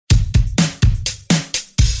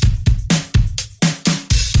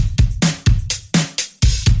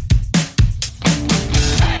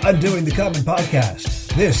Undoing the Common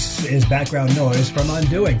Podcast. This is background noise from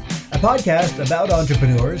Undoing, a podcast about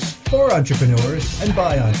entrepreneurs, for entrepreneurs, and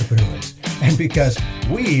by entrepreneurs. And because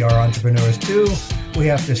we are entrepreneurs too, we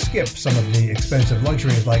have to skip some of the expensive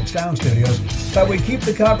luxuries like sound studios, but we keep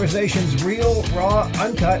the conversations real, raw,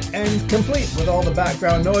 uncut, and complete with all the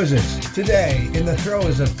background noises. Today, in the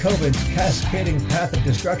throes of COVID's cascading path of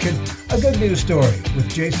destruction, a good news story with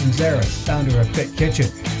Jason Zarin, founder of Fit Kitchen.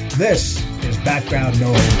 This is background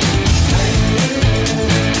noise.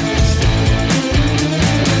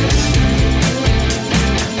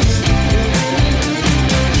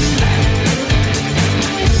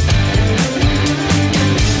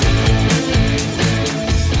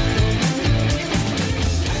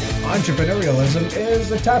 Entrepreneurialism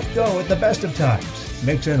is a tough go at the best of times.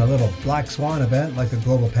 Mix in a little black swan event like a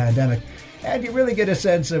global pandemic, and you really get a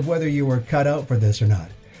sense of whether you were cut out for this or not.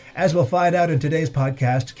 As we'll find out in today's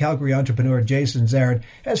podcast, Calgary entrepreneur Jason Zarin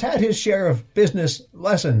has had his share of business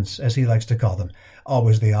lessons, as he likes to call them,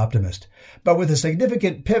 always the optimist. But with a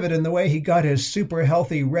significant pivot in the way he got his super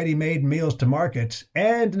healthy ready-made meals to market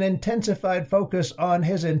and an intensified focus on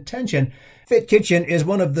his intention, Fit Kitchen is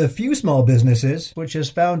one of the few small businesses which has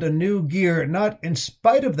found a new gear not in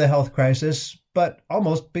spite of the health crisis, but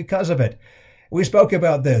almost because of it. We spoke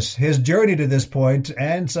about this, his journey to this point,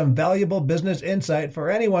 and some valuable business insight for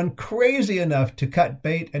anyone crazy enough to cut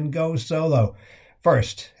bait and go solo.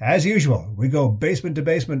 First, as usual, we go basement to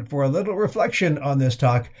basement for a little reflection on this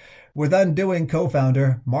talk with Undoing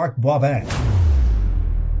co-founder Mark Boivin.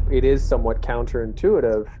 It is somewhat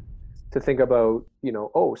counterintuitive to think about,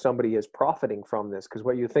 somebody is profiting from this, because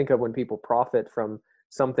what you think of when people profit from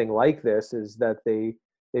something like this is that they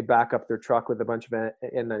back up their truck with a bunch of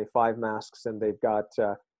N95 masks and they've got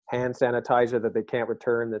hand sanitizer that they can't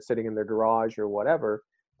return that's sitting in their garage or whatever.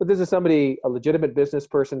 But this is somebody, a legitimate business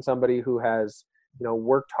person, somebody who has,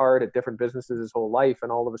 worked hard at different businesses his whole life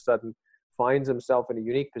and all of a sudden finds himself in a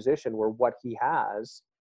unique position where what he has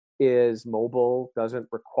is mobile, doesn't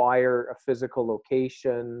require a physical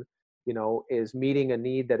location, is meeting a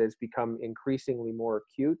need that has become increasingly more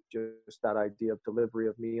acute, just that idea of delivery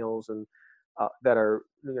of meals and that are,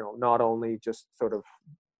 not only just sort of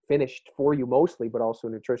finished for you mostly, but also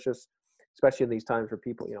nutritious, especially in these times where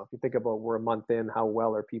people, if you think about we're a month in, how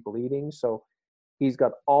well are people eating? So he's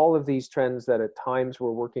got all of these trends that at times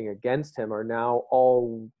were working against him are now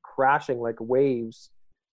all crashing like waves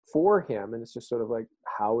for him. And it's just sort of like,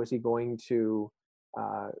 how is he going to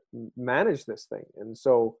manage this thing? And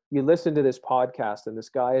so you listen to this podcast and this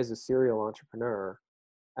guy is a serial entrepreneur,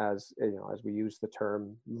 as we use the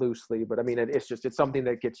term loosely, but I mean, it's something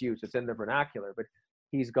that gets used. It's in the vernacular, but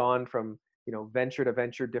he's gone from, venture to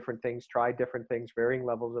venture, different things, try different things, varying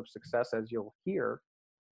levels of success, as you'll hear.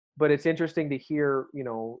 But it's interesting to hear,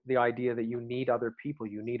 the idea that you need other people,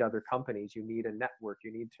 you need other companies, you need a network,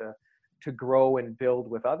 you need to grow and build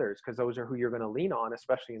with others, because those are who you're going to lean on,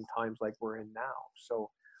 especially in times like we're in now. So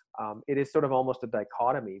it is sort of almost a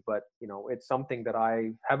dichotomy, but, it's something that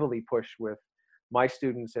I heavily push with my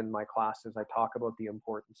students in my classes. I talk about the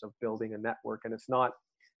importance of building a network, and it's not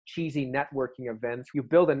cheesy networking events. You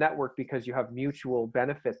build a network because you have mutual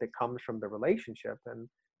benefit that comes from the relationship. And,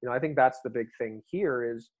 I think that's the big thing here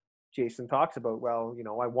is Jason talks about, well,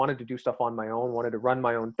 I wanted to do stuff on my own, wanted to run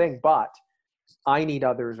my own thing, but I need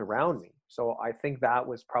others around me. So I think that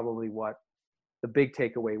was probably what the big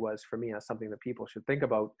takeaway was for me as something that people should think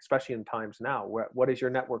about, especially in times now. What does your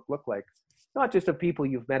network look like? Not just of people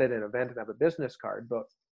you've met at an event and have a business card, but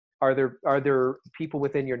are there people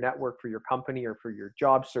within your network for your company or for your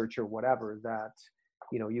job search or whatever that,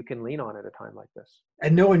 you can lean on at a time like this?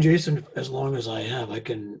 And knowing Jason as long as I have, I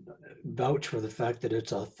can vouch for the fact that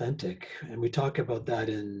it's authentic. And we talk about that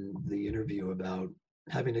in the interview about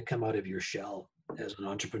having to come out of your shell as an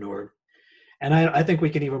entrepreneur. And I think we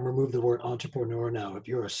can even remove the word entrepreneur now. If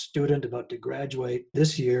you're a student about to graduate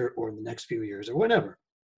this year or in the next few years or whenever,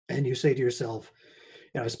 and you say to yourself,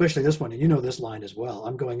 especially this one, and this line as well,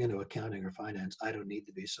 I'm going into accounting or finance. I don't need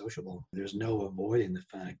to be sociable. There's no avoiding the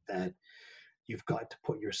fact that you've got to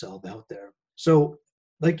put yourself out there. So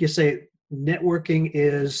like you say, networking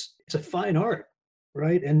it's a fine art,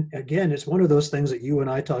 right? And again, it's one of those things that you and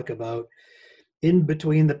I talk about in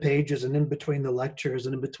between the pages and in between the lectures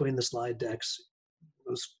and in between the slide decks,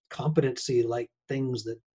 those competency-like things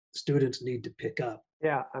that students need to pick up.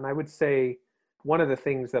 Yeah, and I would say one of the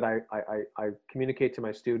things that I communicate to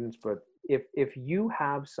my students, but if you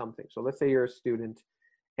have something, so let's say you're a student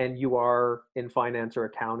and you are in finance or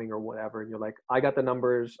accounting or whatever, and you're like, I got the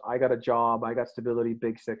numbers, I got a job, I got stability,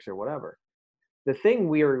 big six or whatever. The thing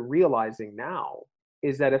we are realizing now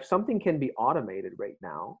is that if something can be automated right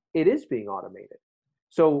now, it is being automated.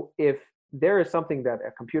 So if there is something that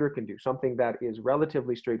a computer can do, something that is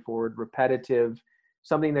relatively straightforward, repetitive,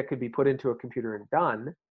 something that could be put into a computer and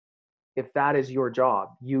done, if that is your job,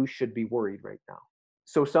 you should be worried right now.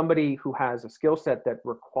 So somebody who has a skill set that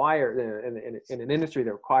requires, in an industry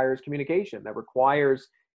that requires communication, that requires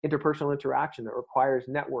interpersonal interaction, that requires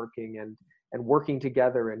networking and working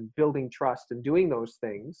together and building trust and doing those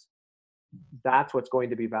things, that's what's going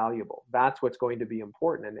to be valuable. That's what's going to be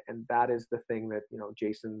important. And that is the thing that, you know,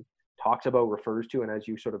 Jason talks about, refers to, and as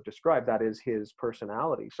you sort of described, that is his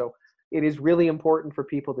personality. So it is really important for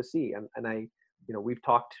people to see. And I, you know, we've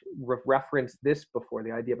referenced this before,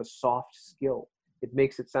 the idea of a soft skill. It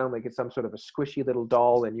makes it sound like it's some sort of a squishy little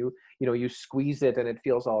doll and you squeeze it and it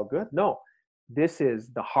feels all good. No, this is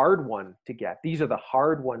the hard one to get. These are the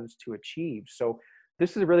hard ones to achieve. So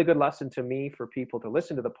this is a really good lesson to me for people to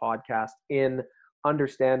listen to the podcast, in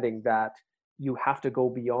understanding that you have to go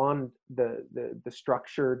beyond the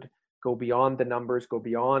structured, go beyond the numbers, go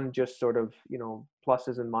beyond just sort of, you know,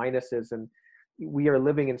 pluses and minuses. And we are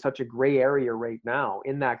living in such a gray area right now.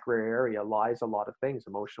 In that gray area lies a lot of things: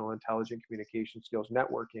 emotional intelligence, communication skills,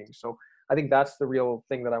 networking. So I think that's the real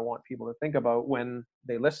thing that I want people to think about when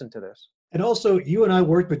they listen to this. And also, you and I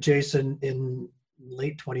worked with Jason in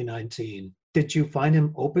late 2019. Did you find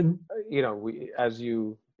him open? You know, as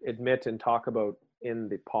you admit and talk about in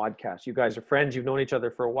the podcast, you guys are friends, you've known each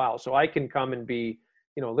other for a while. So I can come and be,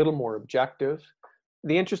 you know, a little more objective.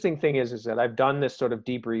 The interesting thing is that I've done this sort of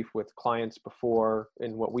debrief with clients before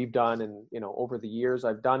in what we've done. And, you know, over the years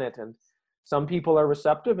I've done it, and some people are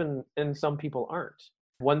receptive and some people aren't.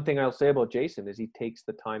 One thing I'll say about Jason is he takes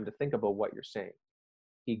the time to think about what you're saying.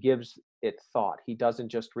 He gives it thought. He doesn't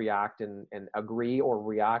just react and agree, or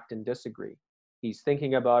react and disagree. He's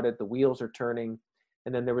thinking about it. The wheels are turning.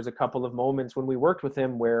 And then there was a couple of moments when we worked with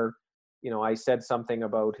him where, you know, I said something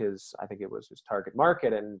about I think it was his target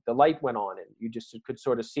market, and the light went on, and you just could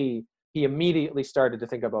sort of see he immediately started to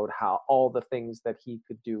think about how all the things that he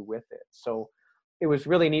could do with it. So it was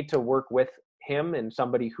really neat to work with him, and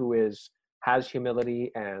somebody who has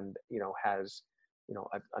humility and, you know, has, you know,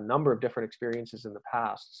 a number of different experiences in the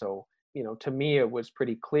past. So, you know, to me, it was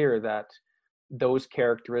pretty clear that those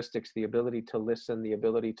characteristics, the ability to listen, the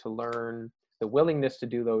ability to learn, the willingness to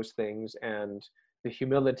do those things, and the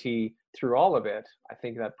humility through all of it, I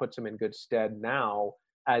think that puts him in good stead now,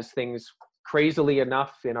 as things, crazily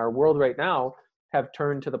enough, in our world right now have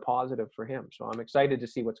turned to the positive for him. So I'm excited to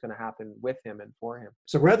see what's going to happen with him and for him.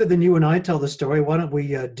 So rather than you and I tell the story, why don't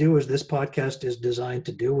we do as this podcast is designed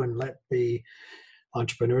to do, and let the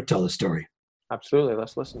entrepreneur tell the story? Absolutely.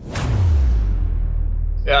 Let's listen.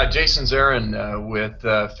 Yeah, Jason Zarin with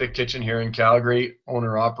Fit Kitchen here in Calgary,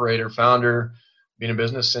 owner, operator, founder. Been in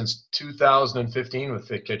business since 2015 with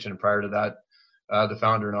Fit Kitchen. Prior to that, the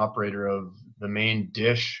founder and operator of the Main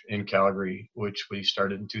Dish in Calgary, which we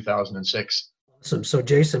started in 2006. Awesome. So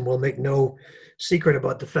Jason, we'll make no secret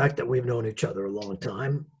about the fact that we've known each other a long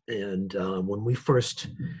time. And when we first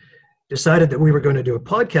decided that we were going to do a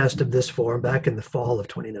podcast of this form back in the fall of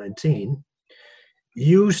 2019,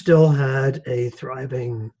 you still had a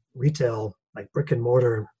thriving retail, like brick and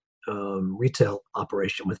mortar retail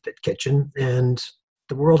operation with Fit Kitchen, and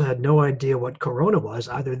the world had no idea what Corona was,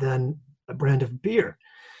 other than a brand of beer.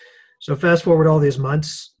 So fast forward all these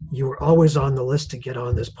months, you were always on the list to get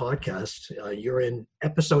on this podcast. You're in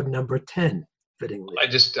episode number 10, fittingly.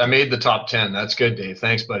 I made the top 10. That's good, Dave.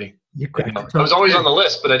 Thanks, buddy. You cracked the top I was always 10. on the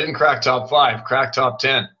list, but I didn't crack top 5. Crack top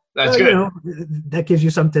 10. That's good. You know, that gives you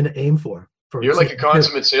something to aim for. You're like a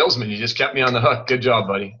consummate salesman. You just kept me on the hook. Good job,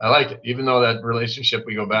 buddy. I like it. Even though that relationship,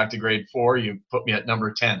 we go back to grade 4, you put me at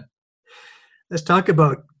number 10. Let's talk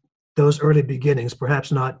about those early beginnings,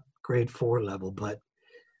 perhaps not grade 4 level, but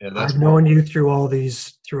yeah, I've known you through all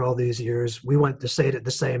these years. We went to SAIT at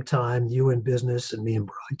the same time, you in business and me in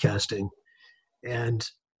broadcasting. And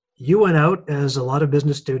you went out, as a lot of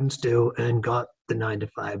business students do, and got the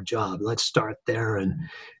 9-to-5 job. Let's start there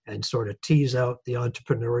and sort of tease out the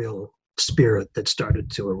entrepreneurial spirit that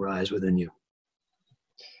started to arise within you.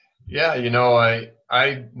 Yeah, you know,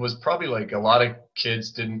 I was probably like a lot of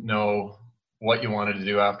kids, didn't know what you wanted to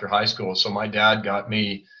do after high school. So my dad got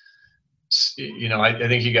me, you know, I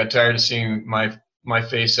think he got tired of seeing my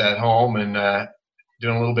face at home and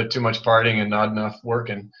doing a little bit too much partying and not enough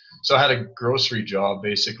working. So I had a grocery job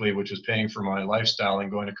basically, which was paying for my lifestyle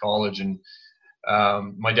and going to college. And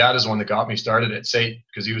my dad is the one that got me started at SAIT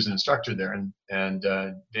because he was an instructor there. And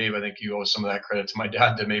Dave, I think you owe some of that credit to my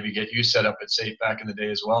dad to maybe get you set up at SAIT back in the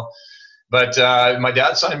day as well. But my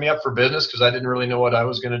dad signed me up for business because I didn't really know what I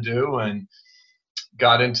was going to do, and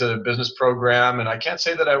got into the business program. And I can't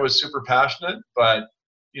say that I was super passionate, but,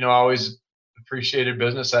 you know, I always appreciated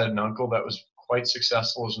business. I had an uncle that was quite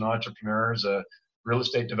successful as an entrepreneur, as a real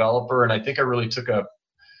estate developer. And I think I really took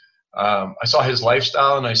I saw his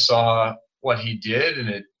lifestyle and I saw what he did, and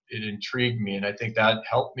it intrigued me. And I think that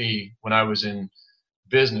helped me when I was in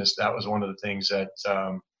business. That was one of the things that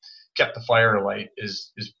kept the fire alight,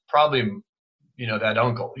 is probably, that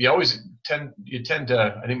uncle. You tend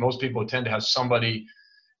to, I think most people tend to have somebody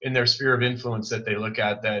in their sphere of influence that they look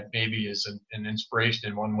at that maybe is an inspiration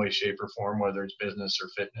in one way, shape, or form, whether it's business or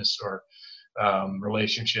fitness or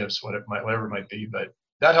relationships, whatever it might be. But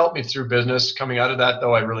that helped me through business. Coming out of that,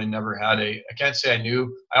 though, I really never had I can't say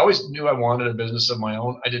I always knew I wanted a business of my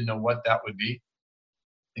own. I didn't know what that would be.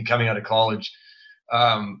 And coming out of college,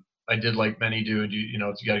 I did like many do. You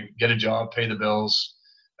got to get a job, pay the bills,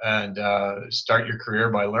 and start your career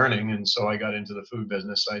by learning. And so I got into the food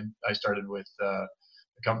business. I started with a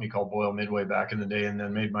company called Boyle Midway back in the day, and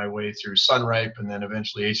then made my way through Sunripe, and then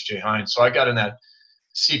eventually H.J. Heinz. So I got in that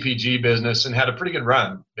CPG business and had a pretty good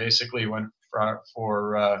run. Basically went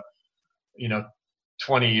for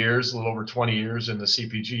 20 years, a little over 20 years in the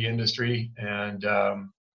CPG industry, and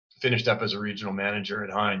finished up as a regional manager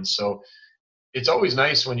at Heinz. So it's always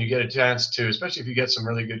nice when you get a chance to, especially if you get some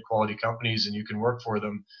really good quality companies and you can work for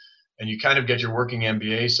them and you kind of get your working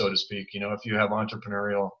MBA, so to speak. If you have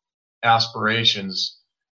entrepreneurial aspirations,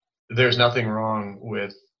 there's nothing wrong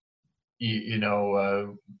with,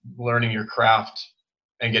 learning your craft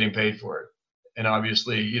and getting paid for it. And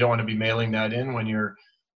obviously you don't want to be mailing that in when you're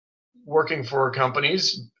working for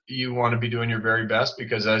companies. You want to be doing your very best,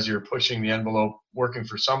 because as you're pushing the envelope, working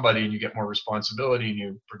for somebody, and you get more responsibility and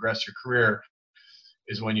you progress your career,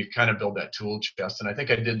 is when you kind of build that tool chest. And I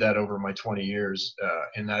think I did that over my 20 years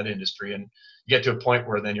in that industry. And you get to a point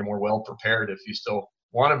where then you're more well prepared. If you still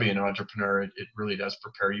want to be an entrepreneur, it really does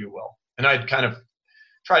prepare you well. And I'd kind of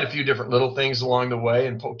tried a few different little things along the way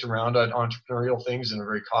and poked around on entrepreneurial things in a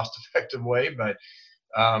very cost-effective way. But,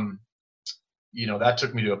 that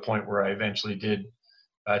took me to a point where I eventually did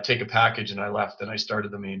take a package, and I left and I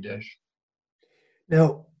started the Main Dish.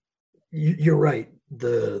 Now, you're right.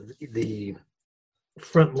 The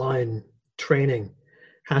frontline training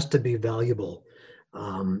has to be valuable.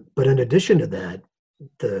 But in addition to that,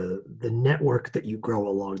 the network that you grow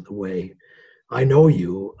along the way, I know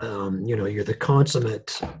you, you're the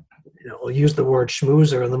consummate, I'll use the word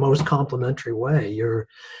schmoozer in the most complimentary way. You're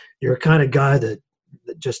a kind of guy that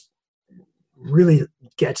just really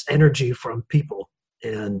gets energy from people.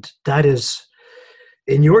 And that is,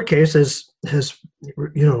 in your case, has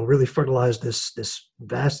really fertilized this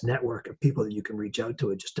vast network of people that you can reach out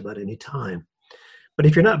to at just about any time. But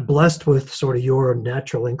if you're not blessed with sort of your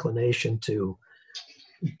natural inclination to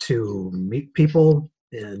meet people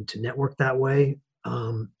and to network that way,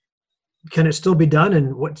 can it still be done?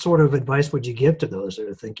 And what sort of advice would you give to those that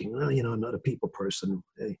are thinking, well, I'm not a people person.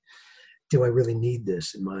 Hey, do I really need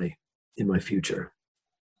this in my future?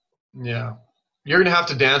 Yeah. You're going to have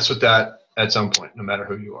to dance with that at some point, no matter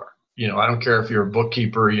who you are. I don't care if you're a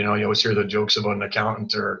bookkeeper, you always hear the jokes about an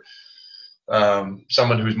accountant or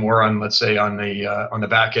someone who's more on, let's say, on the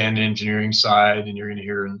back end engineering side, and you're going to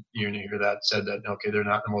hear that said that, okay, they're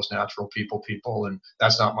not the most natural people, and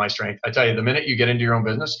that's not my strength. I tell you, the minute you get into your own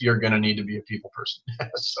business, you're going to need to be a people person.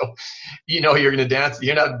 So, you're going to dance.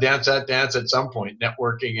 You're going to dance that dance at some point,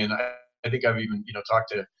 networking. And I think I've even, talked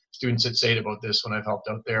to students at SAIT about this when I've helped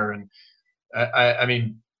out there. And I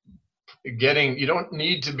mean, you don't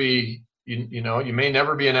need to be, you may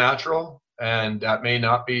never be a natural, and that may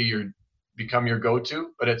not be become your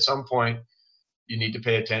go-to, but at some point you need to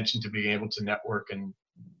pay attention to being able to network and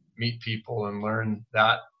meet people and learn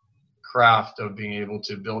that craft of being able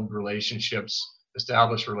to build relationships,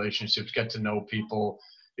 establish relationships, get to know people,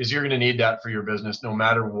 is you're going to need that for your business, no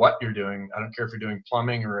matter what you're doing. I don't care if you're doing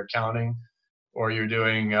plumbing or accounting, or you're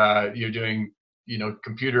doing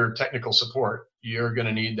computer technical support. You're going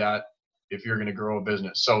to need that if you're going to grow a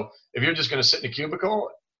business. So if you're just going to sit in a cubicle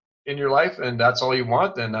in your life and that's all you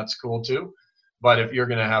want, then that's cool too. But if you're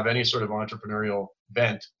going to have any sort of entrepreneurial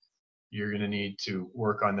bent, you're going to need to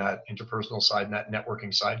work on that interpersonal side and that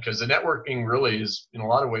networking side, because the networking really is, in a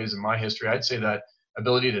lot of ways, in my history, I'd say that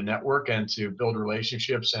ability to network and to build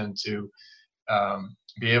relationships and to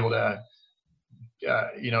be able to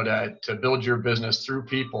to build your business through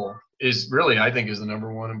people is really, I think, is the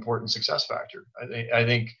number one important success factor. I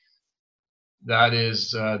think that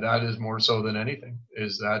is more so than anything,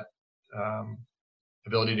 is that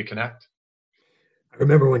ability to connect. I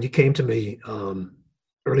remember when you came to me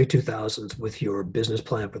early 2000s with your business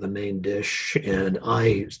plan for the Main Dish, and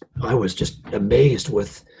I was just amazed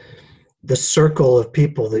with the circle of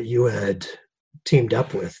people that you had teamed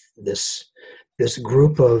up with, this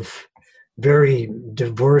group of very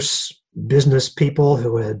diverse business people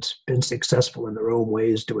who had been successful in their own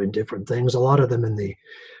ways doing different things, a lot of them in the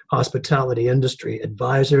hospitality industry,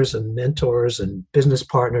 advisors and mentors and business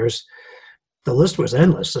partners. The list was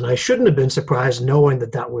endless, and I shouldn't have been surprised knowing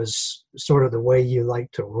that that was sort of the way you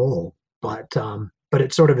like to roll. But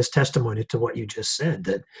it sort of is testimony to what you just said,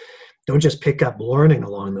 that don't just pick up learning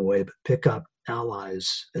along the way, but pick up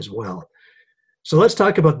allies as well. So let's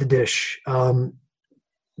talk about the dish.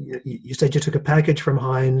 You said you took a package from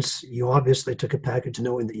Heinz. You obviously took a package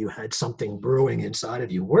knowing that you had something brewing inside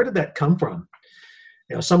of you. Where did that come from?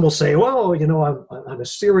 You know, some will say, well, you know, I'm a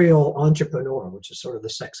serial entrepreneur, which is sort of the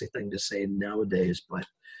sexy thing to say nowadays. But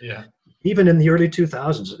yeah, even in the early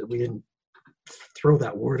 2000s, we didn't throw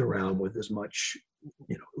that word around with as much,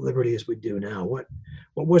 you know, liberty as we do now. What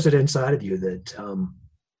was it inside of you that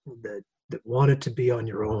that wanted to be on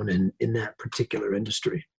your own in that particular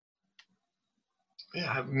industry?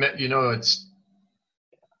 Yeah, you know, it's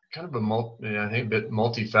kind of I think a bit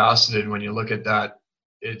multifaceted when you look at that.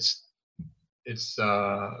 It's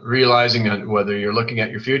realizing that whether you're looking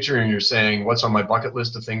at your future and you're saying, what's on my bucket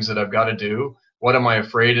list of things that I've got to do? What am I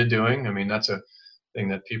afraid of doing? I mean, that's a thing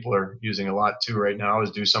that people are using a lot too right now,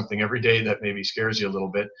 is do something every day that maybe scares you a little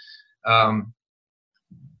bit.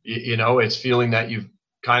 You know, it's feeling that you've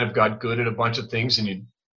kind of got good at a bunch of things, and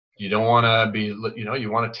you don't want to be, you know, you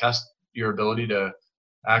want to test your ability to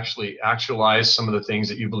actually actualize some of the things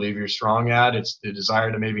that you believe you're strong at. It's the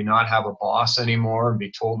desire to maybe not have a boss anymore and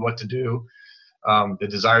be told what to do. The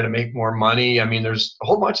desire to make more money. I mean, there's a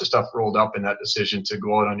whole bunch of stuff rolled up in that decision to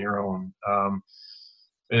go out on your own.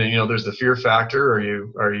 And you know, there's the fear factor.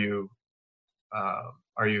 Are you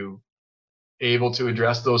able to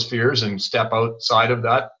address those fears and step outside of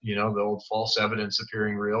that? You know, the old false evidence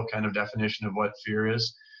appearing real kind of definition of what fear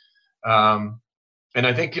is. And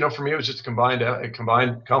I think, you know, for me, it was just a combined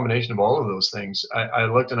combination of all of those things. I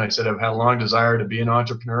looked and I said, I've had a long desire to be an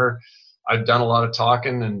entrepreneur. I've done a lot of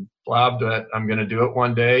talking and blabbed that I'm going to do it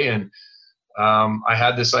one day. And I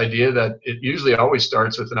had this idea that it usually always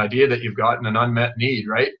starts with an idea that you've gotten an unmet need,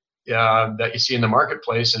 right? That you see in the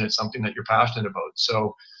marketplace, and it's something that you're passionate about.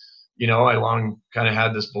 So, you know, I long kind of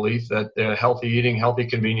had this belief that healthy eating, healthy,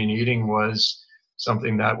 convenient eating was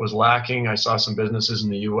something that was lacking. I saw some businesses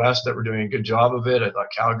in the US that were doing a good job of it. I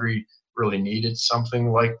thought Calgary really needed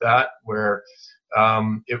something like that, where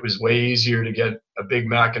it was way easier to get a Big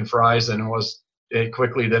Mac and fries than it was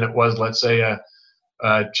let's say,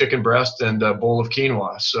 a chicken breast and a bowl of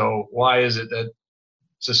quinoa. So why is it that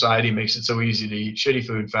society makes it so easy to eat shitty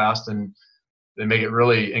food fast, and they make it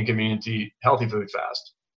really inconvenient to eat healthy food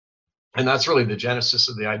fast? And that's really the genesis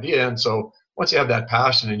of the idea. And so once you have that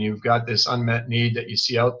passion and you've got this unmet need that you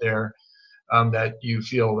see out there, that you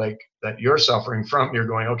feel like that you're suffering from, you're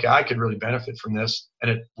going, okay, I could really benefit from this.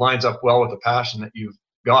 And it lines up well with the passion that you've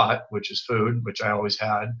got, which is food, which I always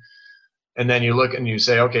had. And then you look and you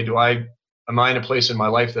say, okay, am I in a place in my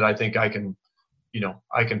life that I think I can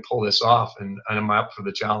pull this off, and I'm up for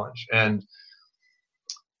the challenge. And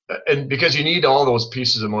because you need all those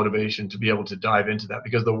pieces of motivation to be able to dive into that,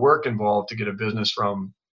 because the work involved to get a business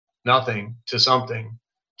from nothing to something,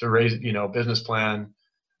 to raise, you know, business plan,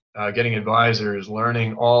 getting advisors,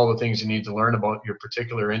 learning all the things you need to learn about your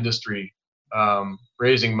particular industry,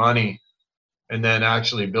 raising money, and then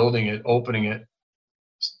actually building it, opening it,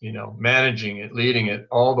 you know, managing it, leading it,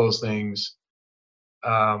 all those things,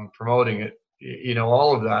 promoting it, you know,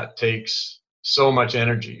 all of that takes so much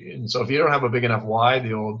energy. And so if you don't have a big enough why,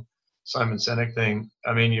 the old Simon Sinek thing,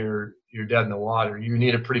 I mean, you're dead in the water. You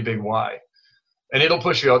need a pretty big why, and it'll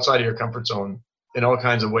push you outside of your comfort zone in all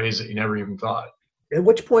kinds of ways that you never even thought. At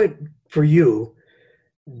which point for you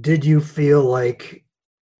did you feel like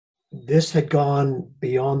this had gone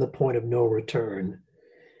beyond the point of no return,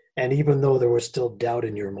 and even though there was still doubt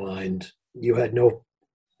in your mind, you had no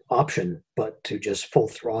option but to just full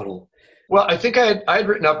throttle? Well, I think I had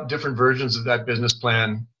written up different versions of that business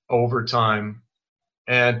plan over time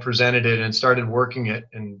and presented it and started working it,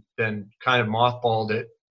 and then kind of mothballed it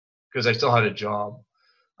because I still had a job.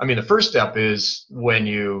 I mean, the first step is when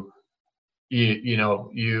you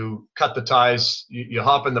cut the ties, you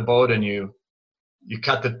hop in the boat and you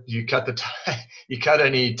cut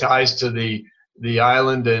any ties to the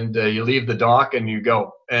island, and you leave the dock and you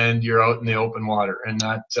go, and you're out in the open water. And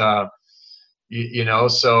that,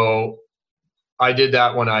 so I did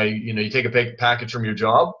that when you take a big package from your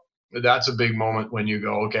job. That's a big moment when you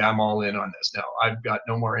go, okay, I'm all in on this now. I've got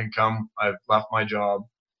no more income. I've left my job.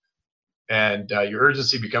 And your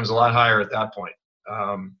urgency becomes a lot higher at that point,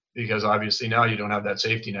 because obviously now you don't have that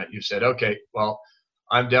safety net. You said, okay, well,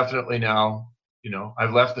 I'm definitely now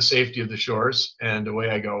I've left the safety of the shores and away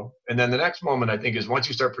I go. And then the next moment, I think, is once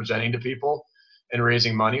you start presenting to people and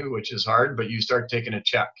raising money, which is hard, but you start taking a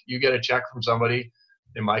check. You get a check from somebody.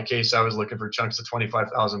 In my case, I was looking for chunks of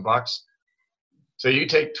 $25,000. So you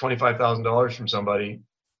take $25,000 from somebody,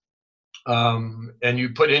 and you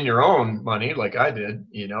put in your own money, like I did,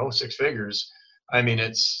 6 figures. I mean,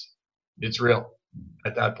 it's real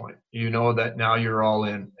at that point. That now you're all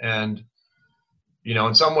in. And,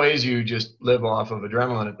 in some ways you just live off of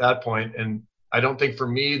adrenaline at that point. And I don't think for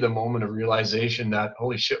me, the moment of realization that,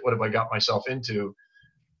 holy shit, what have I got myself into,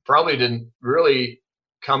 probably didn't really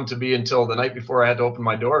come to be until the night before I had to open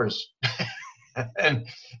my doors. and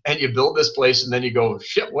you build this place and then you go,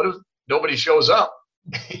 shit, what if nobody shows up?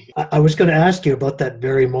 I was going to ask you about that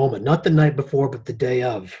very moment, not the night before, but the day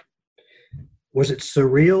of. Was it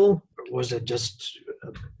surreal? Was it just,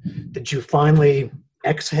 did you finally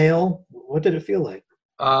exhale? What did it feel like?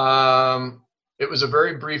 It was a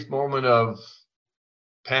very brief moment of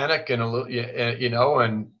panic and a little,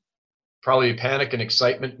 and probably panic and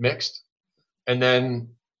excitement mixed. And then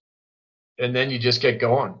you just get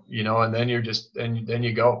going, and then you're just, and then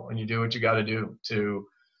you go and you do what you got to do to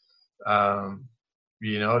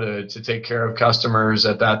take care of customers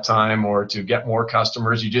at that time, or to get more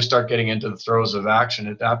customers. You just start getting into the throes of action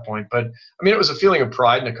at that point. But I mean, it was a feeling of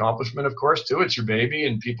pride and accomplishment, of course, too. It's your baby,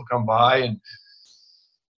 and people come by and,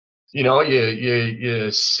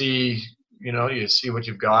 you see, you see what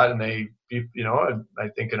you've got, and I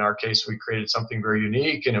think in our case, we created something very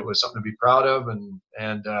unique, and it was something to be proud of. And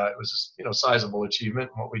it was, sizable achievement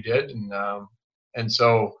in what we did. And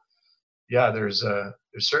so, yeah, there's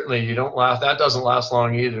certainly, that doesn't last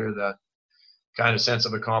long either, that kind of sense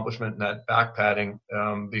of accomplishment and that back patting,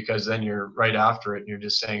 because then you're right after it and you're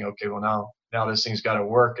just saying, okay, well now this thing's got to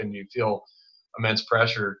work, and you feel immense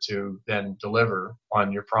pressure to then deliver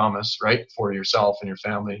on your promise, right, for yourself and your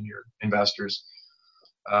family and your investors.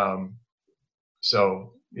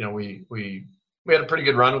 So, we had a pretty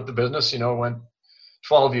good run with the business, went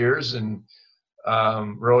 12 years and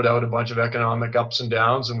rode out a bunch of economic ups and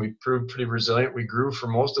downs, and we proved pretty resilient. We grew for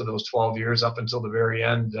most of those 12 years up until the very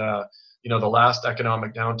end. The last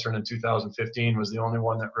economic downturn in 2015 was the only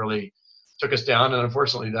one that really took us down. And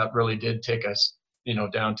unfortunately, that really did take us,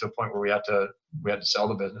 down to a point where we had to sell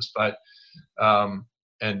the business. But,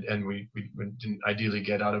 and we didn't ideally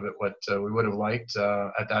get out of it what we would have liked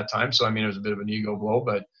at that time. So, I mean, it was a bit of an ego blow,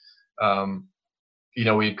 but,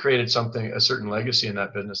 we had created a certain legacy in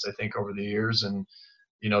that business, I think, over the years. And,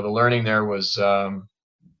 the learning there was,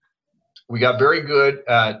 we got very good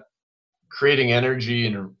at creating energy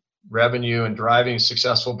and revenue and driving a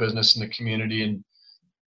successful business in the community. And,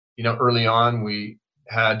 early on, we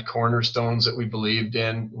had cornerstones that we believed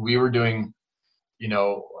in. We were doing,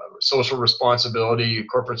 social responsibility,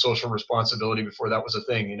 corporate social responsibility before that was a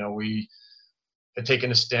thing. We had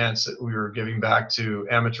taken a stance that we were giving back to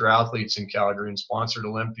amateur athletes in Calgary, and sponsored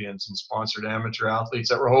Olympians and sponsored amateur athletes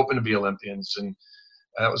that were hoping to be Olympians. And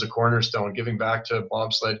that was a cornerstone, giving back to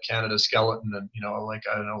Bobsled Canada Skeleton, and, like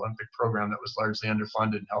an Olympic program that was largely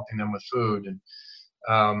underfunded, helping them with food. And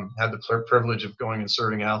had the privilege of going and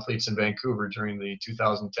serving athletes in Vancouver during the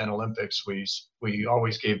 2010 Olympics. We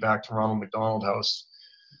always gave back to Ronald McDonald House.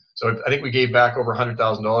 So I think we gave back over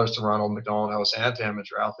 $100,000 to Ronald McDonald House and to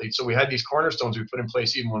amateur athletes. So we had these cornerstones we put in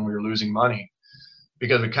place even when we were losing money,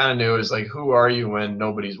 because we kind of knew, is like, who are you when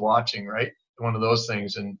nobody's watching, right? One of those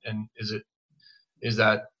things. And is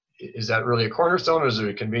that really a cornerstone, or is it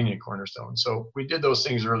a convenient cornerstone? So we did those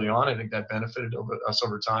things early on. I think that benefited us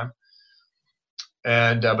over time.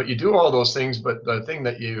 And but you do all those things, but the thing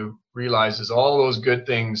that you realize is all those good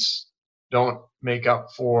things don't make up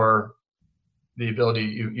for the ability.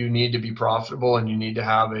 You need to be profitable, and you need to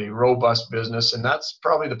have a robust business. And that's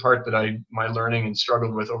probably the part that my learning and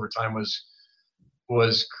struggled with over time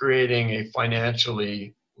was creating a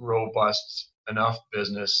financially robust enough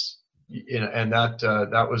business. And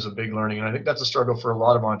that was a big learning. And I think that's a struggle for a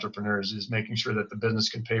lot of entrepreneurs, is making sure that the business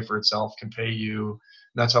can pay for itself, can pay you.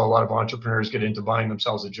 And that's how a lot of entrepreneurs get into buying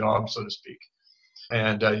themselves a job, so to speak.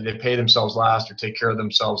 And they pay themselves last, or take care of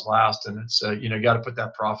themselves last. And it's, you got to put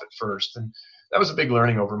that profit first. And that was a big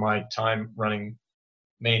learning over my time running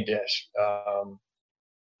Main Dish.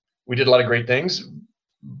 We did a lot of great things,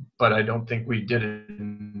 but I don't think we did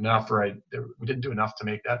enough, we didn't do enough to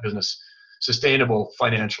make that business sustainable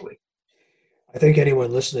financially. I think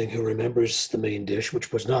anyone listening who remembers the Main Dish,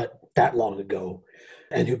 which was not that long ago,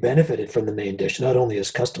 and who benefited from the Main Dish, not only as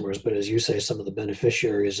customers, but as you say, some of the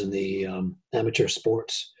beneficiaries in the amateur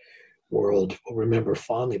sports world will remember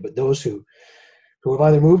fondly. But those who have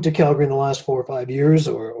either moved to Calgary in the last 4 or 5 years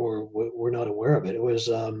or were not aware of it, it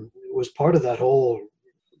was was part of that whole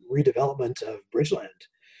redevelopment of Bridgeland.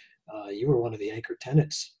 You were one of the anchor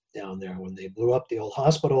tenants down there when they blew up the old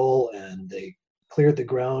hospital and they cleared the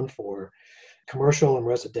ground for commercial and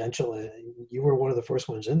residential. And you were one of the first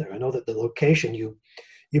ones in there. I know that the location you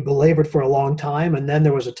belabored for a long time, and then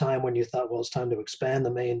there was a time when you thought, well, it's time to expand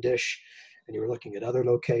the main dish, and you were looking at other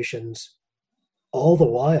locations. All the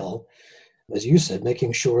while, as you said,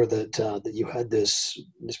 making sure that that you had this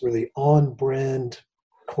really on-brand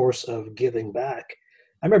course of giving back.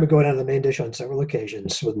 I remember going out of the main dish on several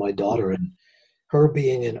occasions with my daughter, and her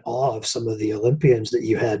being in awe of some of the Olympians that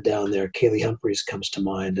you had down there. Kaylee Humphreys comes to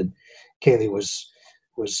mind, and Kaylee was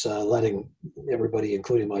letting everybody,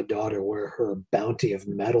 including my daughter, wear her bounty of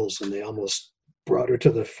medals, and they almost brought her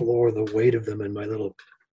to the floor, the weight of them, and my little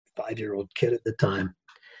 5-year-old kid at the time.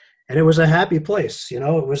 And it was a happy place, you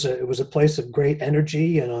know. It was a place of great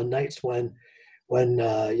energy, and on nights when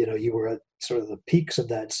you know, you were at sort of the peaks of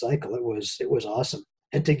that cycle, it was awesome.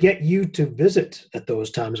 And to get you to visit at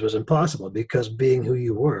those times was impossible, because being who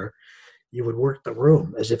you were, you would work the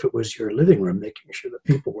room as if it was your living room, making sure that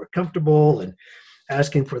people were comfortable and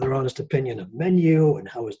asking for their honest opinion of menu and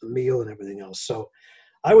how was the meal and everything else. So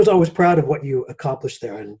I was always proud of what you accomplished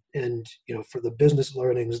there, and you know, for the business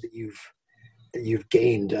learnings that you've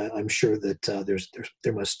gained, I'm sure that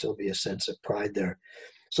there must still be a sense of pride there.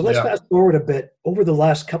 So let's fast forward a bit. Over the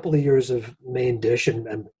last couple of years of Main Dish, and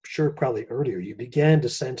I'm sure probably earlier, you began to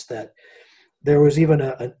sense that there was even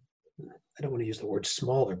I don't want to use the word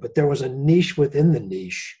smaller, but there was a niche within the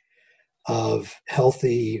niche of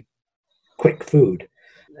healthy, quick food.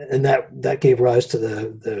 And that gave rise to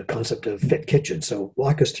the concept of Fit Kitchen. So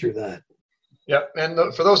walk us through that. Yeah.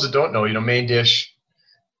 And for those that don't know, you know, Main Dish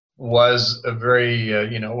was a very,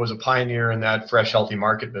 was a pioneer in that fresh, healthy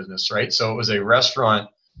market business, right? So it was a restaurant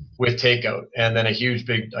with takeout, and then a huge,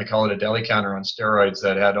 big, I call it a deli counter on steroids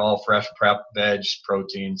that had all fresh prep, veg,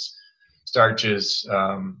 proteins, starches,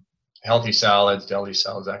 healthy salads, deli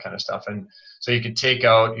salads, that kind of stuff. And so you take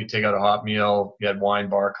out a hot meal, you had wine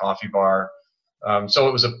bar, coffee bar. So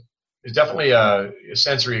it was definitely a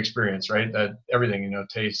sensory experience, right? That everything, you know,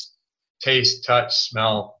 taste, touch,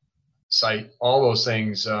 smell, sight, all those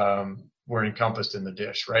things were encompassed in the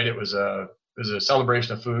dish, right? It was a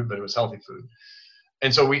celebration of food, but it was healthy food.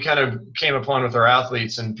 And so we kind of came upon with our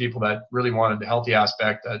athletes and people that really wanted the healthy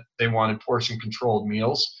aspect, that they wanted portion controlled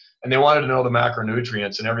meals, and they wanted to know the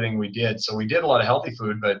macronutrients and everything we did. So we did a lot of healthy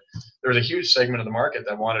food, but there was a huge segment of the market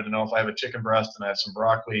that wanted to know, if I have a chicken breast and I have some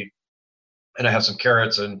broccoli and I have some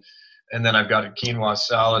carrots and then I've got a quinoa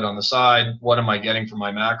salad on the side, what am I getting from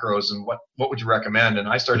my macros, and what would you recommend? And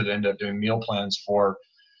I started to end up doing meal plans for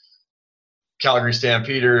Calgary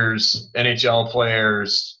Stampeders, NHL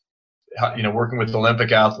players, you know, working with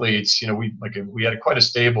Olympic athletes. You know, we had quite a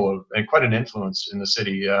stable and quite an influence in the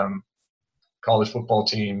city. College football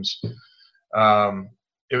teams.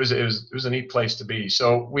 It was a neat place to be.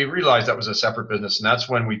 So we realized that was a separate business, and that's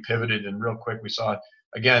when we pivoted. And real quick, we saw,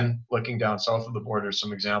 again, looking down south of the border,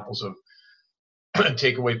 some examples of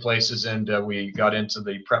takeaway places, and we got into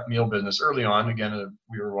the prep meal business early on. Again,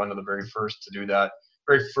 we were one of the very first to do that.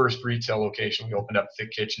 Very first retail location, we opened up Fit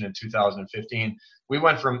Kitchen in 2015. We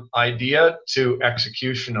went from idea to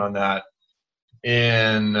execution on that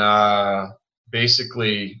in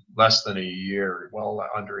basically less than a year, well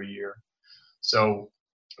under a year. So,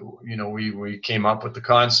 you know, we came up with the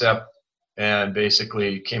concept and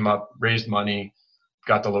basically raised money,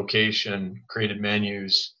 got the location, created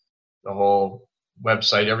menus, the whole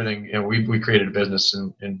website, everything. You know, we created a business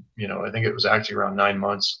in you know, I think it was actually around 9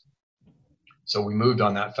 months. So we moved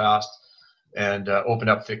on that fast and opened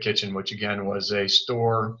up Fit Kitchen, which again was a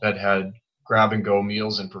store that had grab and go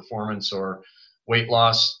meals and performance or weight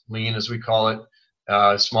loss, lean as we call it,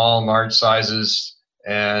 small and large sizes.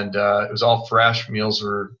 And it was all fresh. Meals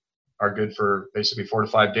are good for basically 4 to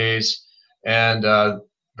 5 days, and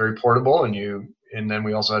very portable. And then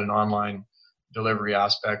we also had an online delivery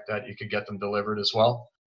aspect that you could get them delivered as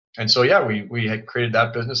well. And so, yeah, we had created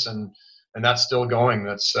that business, and that's still going.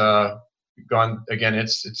 That's gone again.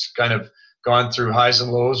 It's kind of gone through highs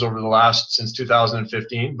and lows over the last, since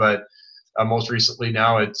 2015, but most recently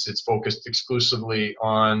now it's focused exclusively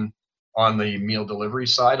on the meal delivery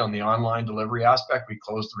side, on the online delivery aspect. We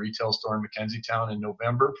closed the retail store in Mackenzie Town in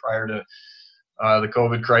November prior to the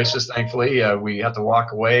COVID crisis. Thankfully, we had to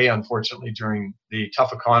walk away. Unfortunately, during the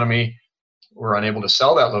tough economy, we're unable to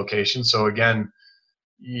sell that location. So again,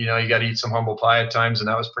 you know, you got to eat some humble pie at times, and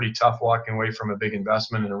that was pretty tough walking away from a big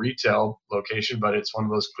investment in a retail location. But it's one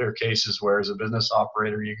of those clear cases where, as a business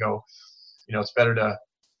operator, you go, you know, it's better to,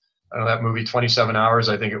 I don't know, that movie 27 Hours,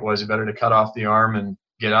 I think it was, better to cut off the arm and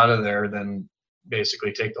get out of there than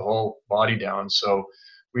basically take the whole body down. So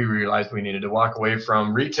we realized we needed to walk away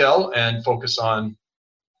from retail and focus on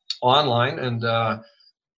online. And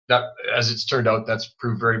that, as it's turned out, that's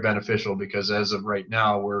proved very beneficial, because as of right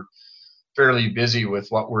now, we're fairly busy with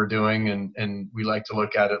what we're doing. And we like to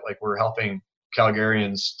look at it like we're helping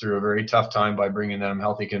Calgarians through a very tough time by bringing them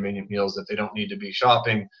healthy, convenient meals that they don't need to be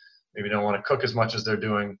shopping, maybe don't want to cook as much as they're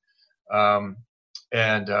doing.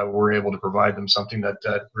 And we're able to provide them something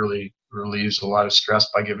that really relieves a lot of stress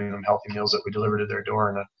by giving them healthy meals that we deliver to their door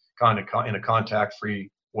in a contact-free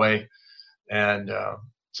way. And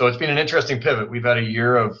so it's been an interesting pivot. We've had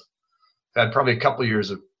probably a couple of years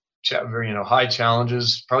of very, high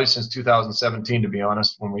challenges, probably since 2017, to be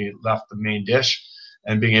honest, when we left the Main Dish,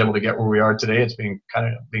 and being able to get where we are today. It's been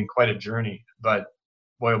quite a journey, but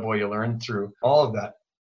boy, oh boy, you learn through all of that.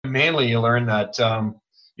 Mainly you learn that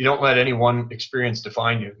you don't let any one experience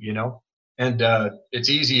define you, and it's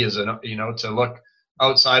easy to look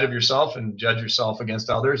outside of yourself and judge yourself against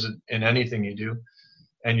others in anything you do.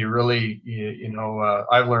 And you really,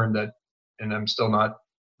 I've learned that, and I'm still not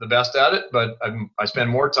the best at it, but I spend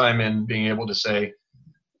more time in being able to say,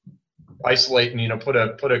 isolate and put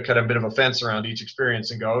a kind of bit of a fence around each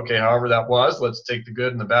experience and go, okay, however that was, let's take the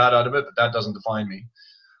good and the bad out of it, but that doesn't define me.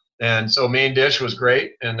 And so Main Dish was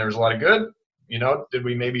great, and there's a lot of good. Did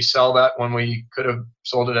we maybe sell that when we could have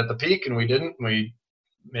sold it at the peak, and we didn't? We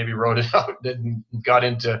maybe wrote it out, didn't got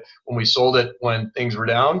into when we sold it when things were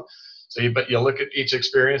down. But you look at each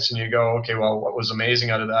experience and you go, okay, well, what was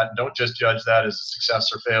amazing out of that? And don't just judge that as a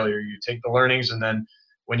success or failure. You take the learnings, and then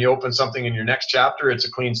when you open something in your next chapter, it's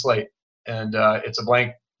a clean slate. And it's a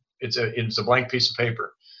blank piece of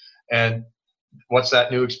paper. And what's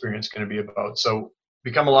that new experience going to be about? So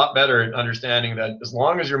become a lot better at understanding that as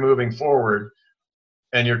long as you're moving forward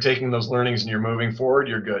and you're taking those learnings and you're moving forward,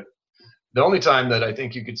 you're good. The only time that I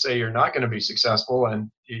think you could say you're not going to be successful,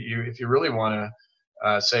 and if you really want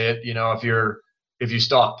to say it, if you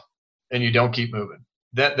stop and you don't keep moving,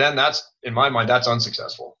 then that's, in my mind, that's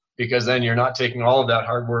unsuccessful, because then you're not taking all of that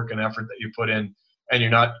hard work and effort that you put in, and you're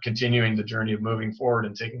not continuing the journey of moving forward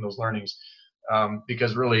and taking those learnings.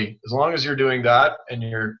 Because really, as long as you're doing that and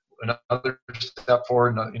you're another step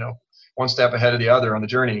forward, one step ahead of the other on the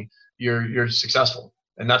journey, you're successful.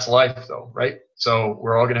 And that's life, though, right? So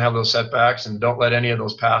we're all going to have those setbacks, and don't let any of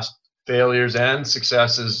those past failures and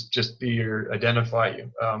successes just identify you.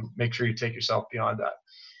 Make sure you take yourself beyond that.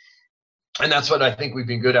 And that's what I think we've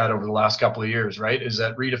been good at over the last couple of years, right? Is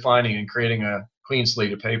that redefining and creating a clean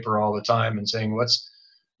slate of paper all the time, and saying what's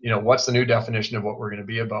the new definition of what we're going to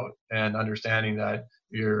be about, and understanding that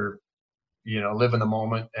you're live in the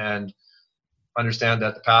moment and understand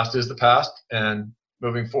that the past is the past, and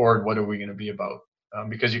moving forward, what are we going to be about?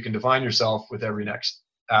 Because you can define yourself with every next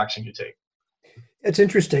action you take. It's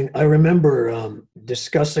interesting. I remember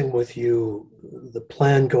discussing with you the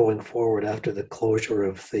plan going forward after the closure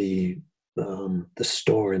of the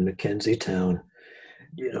store in Mackenzie Town.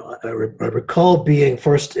 I recall being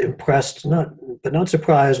first impressed, but not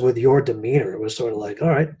surprised with your demeanor. It was sort of like, all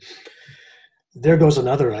right, there goes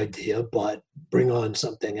another idea, but bring on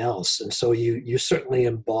something else. And so you certainly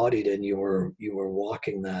embodied, and you were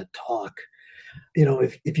walking that talk.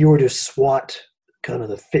 If you were to SWOT kind of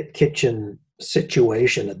the Fit Kitchen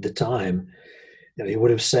situation at the time, you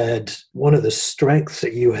would have said one of the strengths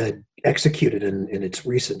that you had executed in its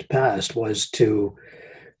recent past was to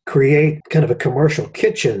create kind of a commercial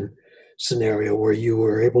kitchen scenario where you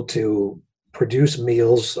were able to produce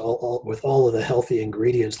meals with all of the healthy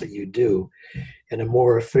ingredients that you do in a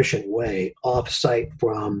more efficient way off-site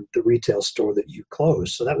from the retail store that you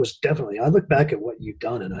closed. So that was definitely, I look back at what you've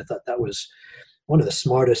done, and I thought that was one of the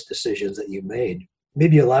smartest decisions that you made.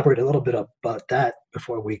 Maybe elaborate a little bit about that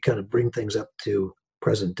before we kind of bring things up to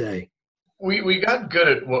present day. We got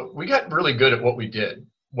really good at what we did,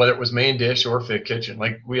 whether it was Main Dish or Fit Kitchen.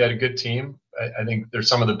 Like, we had a good team. I think there's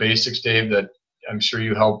some of the basics, Dave, that I'm sure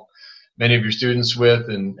you help many of your students with,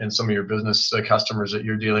 and some of your business customers that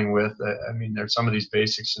you're dealing with. I mean, there's some of these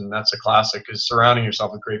basics, and that's a classic, is surrounding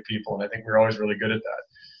yourself with great people. And I think we're always really good at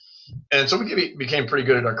that. And so we became pretty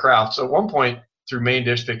good at our craft. So at one point through Main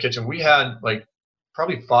Dish, Fit Kitchen, we had like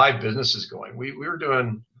probably 5 businesses going. We were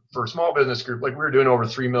doing, for a small business group, like we were doing over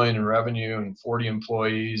 $3 million in revenue and 40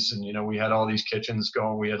 employees. And, we had all these kitchens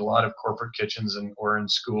going. We had a lot of corporate kitchens or in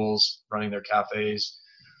schools running their cafes.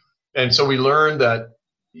 And so we learned that,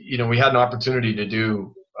 we had an opportunity to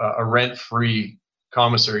do a rent-free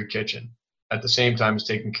commissary kitchen at the same time as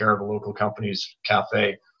taking care of a local company's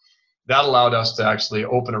cafe. That allowed us to actually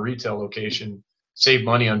open a retail location, save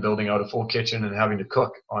money on building out a full kitchen and having to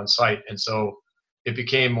cook on site. And so it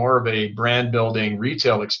became more of a brand building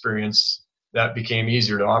retail experience that became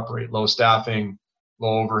easier to operate, low staffing,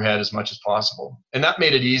 low overhead as much as possible. And that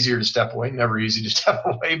made it easier to step away, never easy to step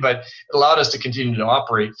away, but it allowed us to continue to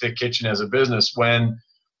operate Fit Kitchen as a business when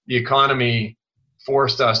the economy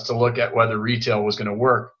forced us to look at whether retail was going to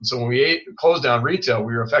work. And so when we closed down retail,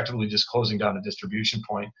 we were effectively just closing down a distribution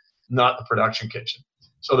point, not the production kitchen.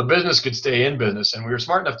 So the business could stay in business, and we were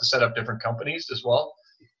smart enough to set up different companies as well.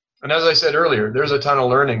 And as I said earlier, there's a ton of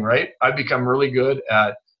learning, right? I've become really good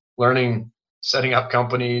at learning, setting up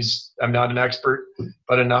companies. I'm not an expert,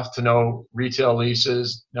 but enough to know retail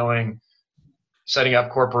leases, knowing setting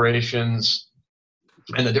up corporations,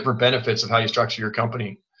 and the different benefits of how you structure your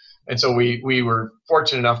company. And so we were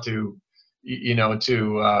fortunate enough to,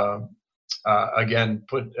 again,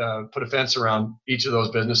 put a fence around each of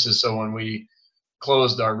those businesses. So when we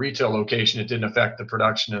closed our retail location, it didn't affect the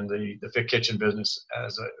production and the Fit Kitchen business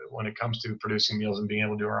when it comes to producing meals and being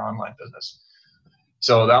able to do our online business.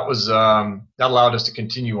 So that was that allowed us to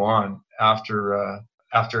continue on after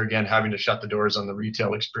again having to shut the doors on the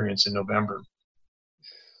retail experience in November.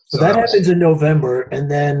 So that happens in November,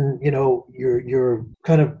 and then you're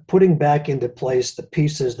kind of putting back into place the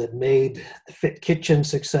pieces that made the Fit Kitchen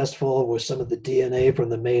successful with some of the DNA from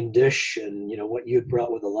the main dish, and what you'd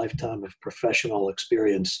brought with a lifetime of professional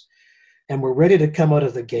experience. And we're ready to come out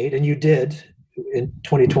of the gate, and you did in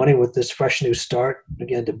 2020 with this fresh new start.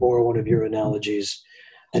 Again, to borrow one of your analogies,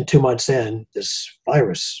 and 2 months in, this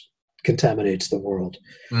virus contaminates the world.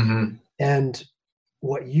 Mm-hmm. And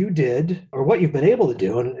what you did, or what you've been able to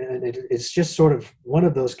do, and it's just sort of one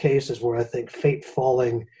of those cases where I think fate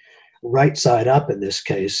falling right side up in this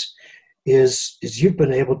case is you've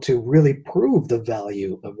been able to really prove the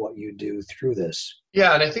value of what you do through this.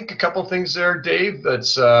 Yeah, and I think a couple things there, Dave,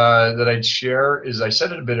 that I'd share is, I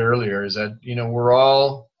said it a bit earlier, is that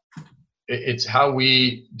it's how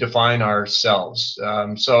we define ourselves.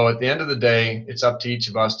 So at the end of the day, it's up to each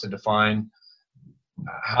of us to define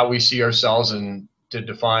how we see ourselves and to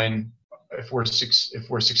define if we're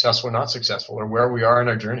successful or not successful, or where we are in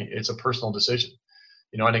our journey. It's a personal decision,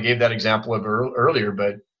 and I gave that example of earlier,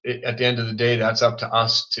 but at the end of the day, that's up to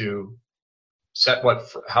us to set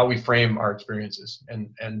how we frame our experiences.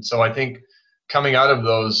 And so I think coming out of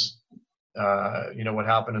those, what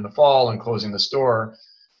happened in the fall and closing the store,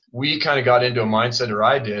 we kind of got into a mindset, or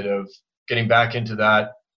I did, of getting back into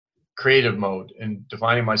that creative mode and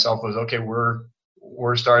defining myself as, okay,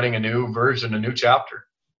 we're starting a new version, a new chapter.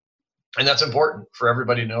 And that's important for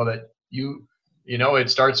everybody to know that it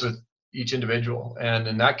starts with each individual. And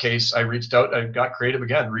in that case, I got creative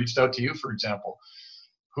again, reached out to you, for example.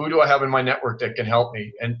 Who do I have in my network that can help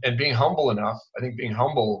me? And being humble enough, I think being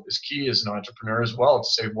humble is key as an entrepreneur as well, to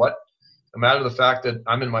say, no matter the fact that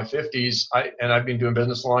I'm in my 50s, and I've been doing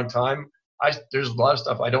business a long time, there's a lot of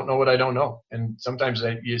stuff I don't know what I don't know. And sometimes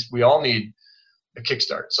we all need a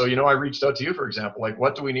kickstart. So, I reached out to you, for example, like,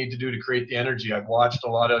 what do we need to do to create the energy? I've watched a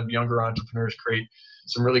lot of younger entrepreneurs create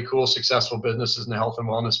some really cool, successful businesses in the health and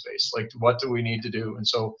wellness space. Like, what do we need to do? And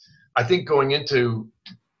so I think going into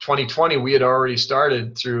 2020, we had already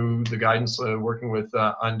started through the guidance working with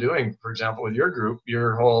Undoing, for example, with your group.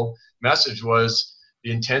 Your whole message was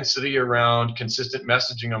the intensity around consistent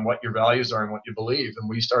messaging on what your values are and what you believe. And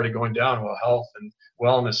we started going down, health and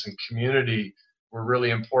wellness and community were really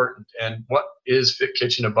important. And what is Fit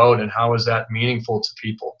Kitchen about, and how is that meaningful to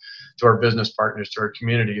people, to our business partners, to our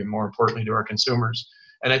community, and more importantly, to our consumers?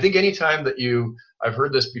 And I think anytime that I've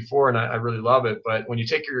heard this before, and I really love it, but when you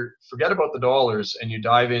forget about the dollars and you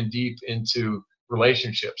dive in deep into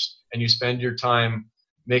relationships, and you spend your time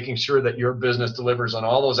making sure that your business delivers on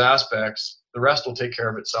all those aspects, the rest will take care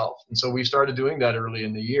of itself. And so we started doing that early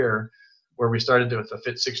in the year, where we started with the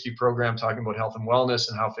Fit 60 program, talking about health and wellness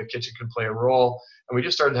and how Fit Kitchen can play a role. And we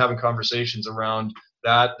just started having conversations around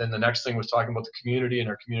that. Then the next thing was talking about the community and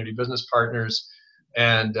our community business partners,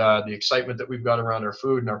 and the excitement that we've got around our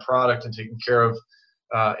food and our product, and taking care of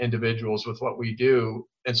individuals with what we do.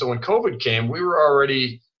 And so when COVID came, we were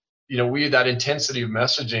already, we had that intensity of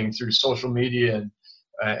messaging through social media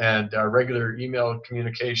and regular email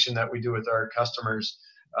communication that we do with our customers,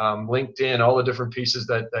 LinkedIn, all the different pieces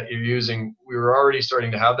that you're using. We were already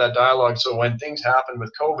starting to have that dialogue. So when things happened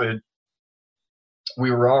with COVID,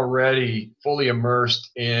 we were already fully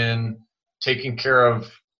immersed in taking care of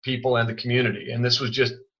people and the community. And this was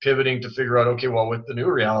just pivoting to figure out, okay, well, with the new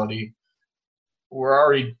reality, we're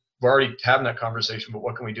already having that conversation, but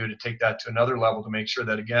what can we do to take that to another level to make sure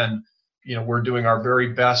that, again, we're doing our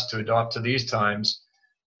very best to adapt to these times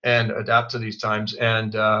and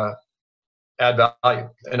add value.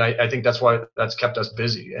 And I think that's why that's kept us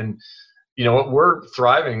busy. And, we're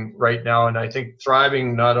thriving right now. And I think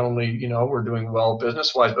thriving, not only, we're doing well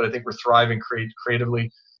business-wise, but I think we're thriving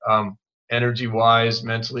creatively, energy-wise,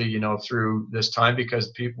 mentally, through this time,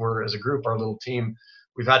 because we're, as a group, our little team,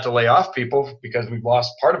 we've had to lay off people because we've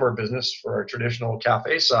lost part of our business for our traditional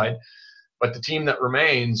cafe side. But the team that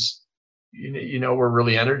remains, we're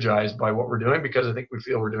really energized by what we're doing, because I think we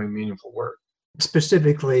feel we're doing meaningful work.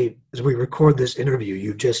 Specifically, as we record this interview,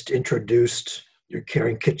 you've just introduced your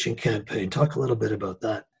Caring Kitchen campaign. Talk a little bit about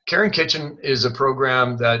that. Caring Kitchen is a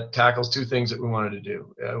program that tackles two things that we wanted to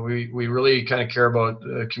do. We really kind of care about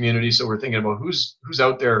the community, so we're thinking about who's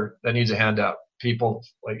out there that needs a hand up. People,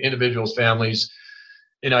 like individuals, families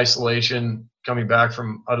in isolation, coming back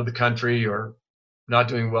from out of the country or not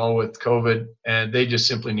doing well with COVID, and they just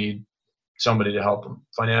simply need somebody to help them,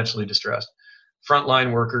 financially distressed.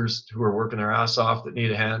 Frontline workers who are working their ass off that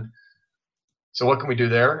need a hand. So what can we do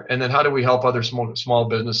there? And then how do we help other small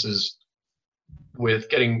businesses with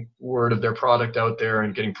getting word of their product out there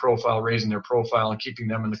and getting raising their profile and keeping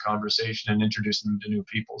them in the conversation and introducing them to new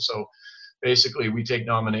people? So basically, we take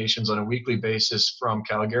nominations on a weekly basis from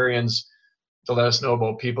Calgarians to let us know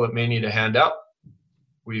about people that may need a hand up.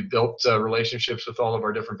 We've built relationships with all of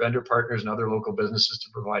our different vendor partners and other local businesses to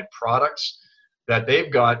provide products that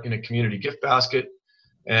they've got in a community gift basket.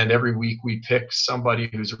 And every week we pick somebody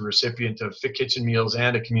who's a recipient of Fit Kitchen meals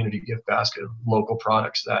and a community gift basket of local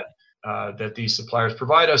products that these suppliers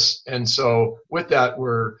provide us. And so with that,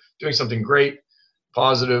 we're doing something great,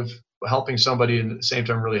 positive, helping somebody, and at the same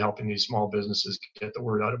time really helping these small businesses get the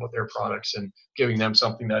word out about their products and giving them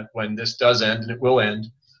something that when this does end, and it will end,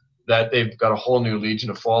 that they've got a whole new legion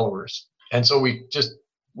of followers. And so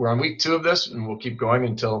we're on week 2 of this, and we'll keep going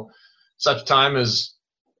until such time as,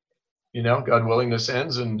 God willing, this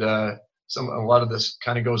ends and a lot of this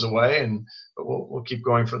kind of goes away, but we'll keep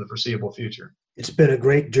going for the foreseeable future. It's been a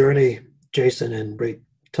great journey, Jason, and great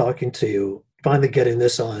talking to you. Finally getting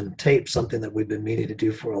this on tape, something that we've been meaning to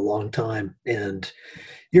do for a long time. And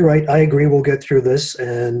you're right, I agree, we'll get through this,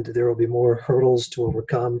 and there will be more hurdles to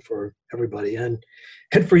overcome for everybody and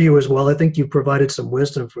for you as well. I think you provided some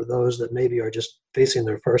wisdom for those that maybe are just facing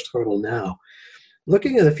their first hurdle now.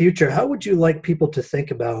 Looking at the future, how would you like people to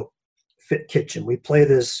think about Fit Kitchen? We play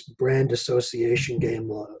this brand association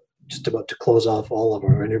game just about to close off all of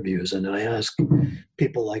our interviews, and I ask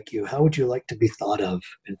people like you, how would you like to be thought of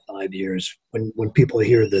in 5 years when people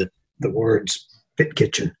hear the words Fit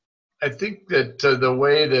Kitchen? I think that the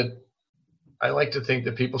way that I like to think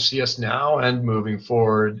that people see us now and moving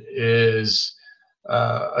forward is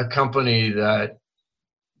a company that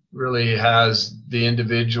really has the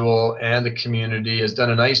individual and the community, has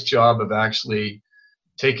done a nice job of actually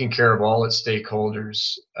taking care of all its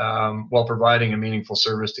stakeholders while providing a meaningful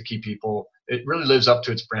service to keep people. It really lives up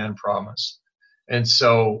to its brand promise. And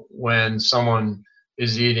so when someone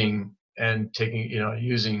is eating and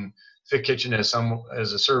using Fit Kitchen as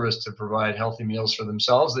a service to provide healthy meals for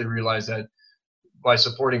themselves, they realize that by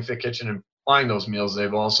supporting Fit Kitchen and buying those meals,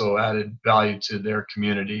 they've also added value to their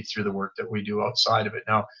community through the work that we do outside of it.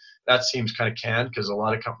 Now, that seems kind of canned because a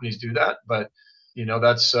lot of companies do that, but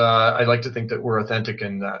that's I like to think that we're authentic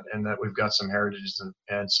in that, and that we've got some heritage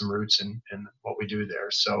and some roots in what we do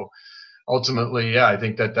there. So ultimately, I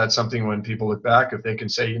think that that's something when people look back, if they can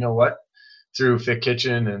say, through Fit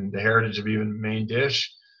Kitchen and the heritage of even Main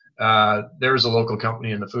Dish, there's a local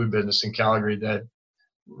company in the food business in Calgary that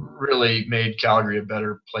really made Calgary a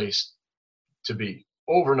better place to be,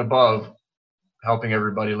 over and above helping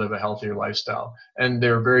everybody live a healthier lifestyle. And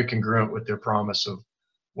they're very congruent with their promise of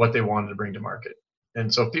what they wanted to bring to market.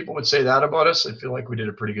 And so if people would say that about us, I feel like we did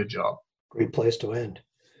a pretty good job. Great place to end.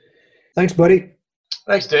 Thanks, buddy.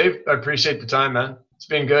 Thanks, Dave. I appreciate the time, man. It's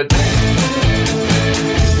been good.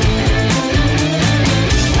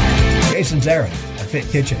 Jason Zarin at Fit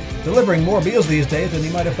Kitchen, delivering more meals these days than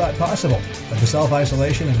he might have thought possible. But the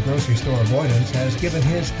self-isolation and grocery store avoidance has given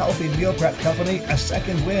his healthy meal prep company a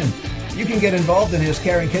second win. You can get involved in his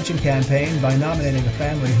Caring Kitchen campaign by nominating a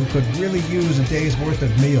family who could really use a day's worth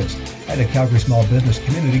of meals at a Calgary Small Business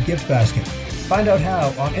Community Gift Basket. Find out how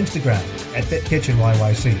on Instagram at Fit Kitchen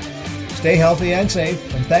YYC. Stay healthy and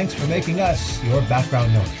safe, and thanks for making us your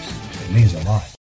background noise. It means a lot.